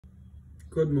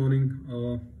Good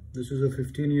morning. This is a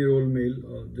 15-year-old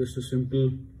male, just a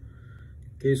simple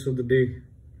case of the day.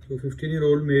 So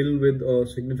 15-year-old male with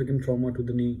significant trauma to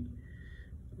the knee.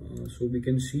 So we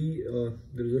can see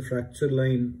there is a fracture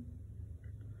line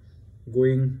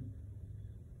going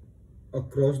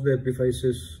across the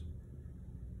epiphysis,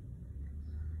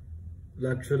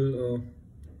 lateral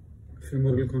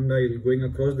femoral condyle going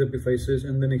across the epiphysis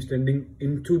and then extending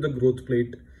into the growth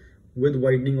plate with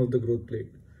widening of the growth plate.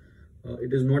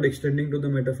 It is not extending to the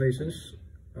metaphysis,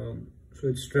 so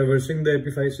it's traversing the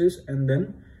epiphysis and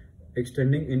then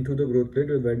extending into the growth plate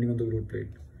with widening of the growth plate.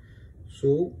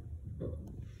 So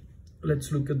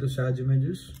let's look at the SAG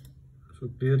images. So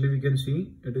clearly we can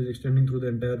see it is extending through the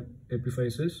entire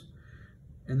epiphysis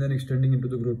and then extending into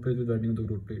the growth plate with widening of the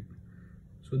growth plate.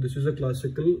 So this is a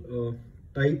classical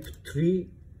type 3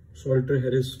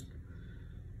 Salter-Harris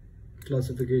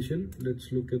classification.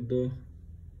 Let's look at the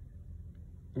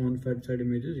on fat side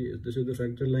images. Yes, this is the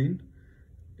fracture line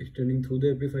extending through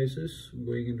the epiphysis,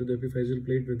 going into the epiphyseal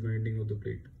plate with winding of the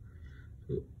plate.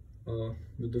 So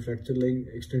with the fracture line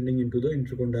extending into the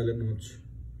intercondylar notch.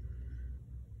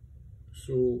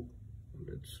 So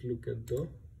let's look at the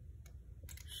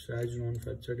SAG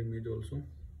non-fat side image also.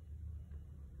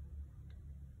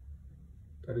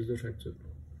 That is the fracture.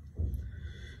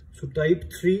 So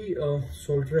type 3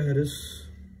 Salter-Harris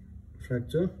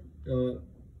fracture.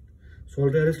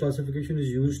 Salter-Harris classification is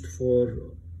used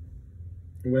for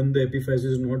when the epiphysis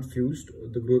is not fused,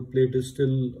 the growth plate is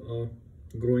still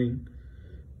growing,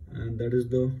 and that is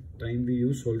the time we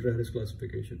use Salter-Harris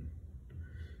classification.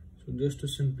 So just a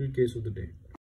simple case of the day.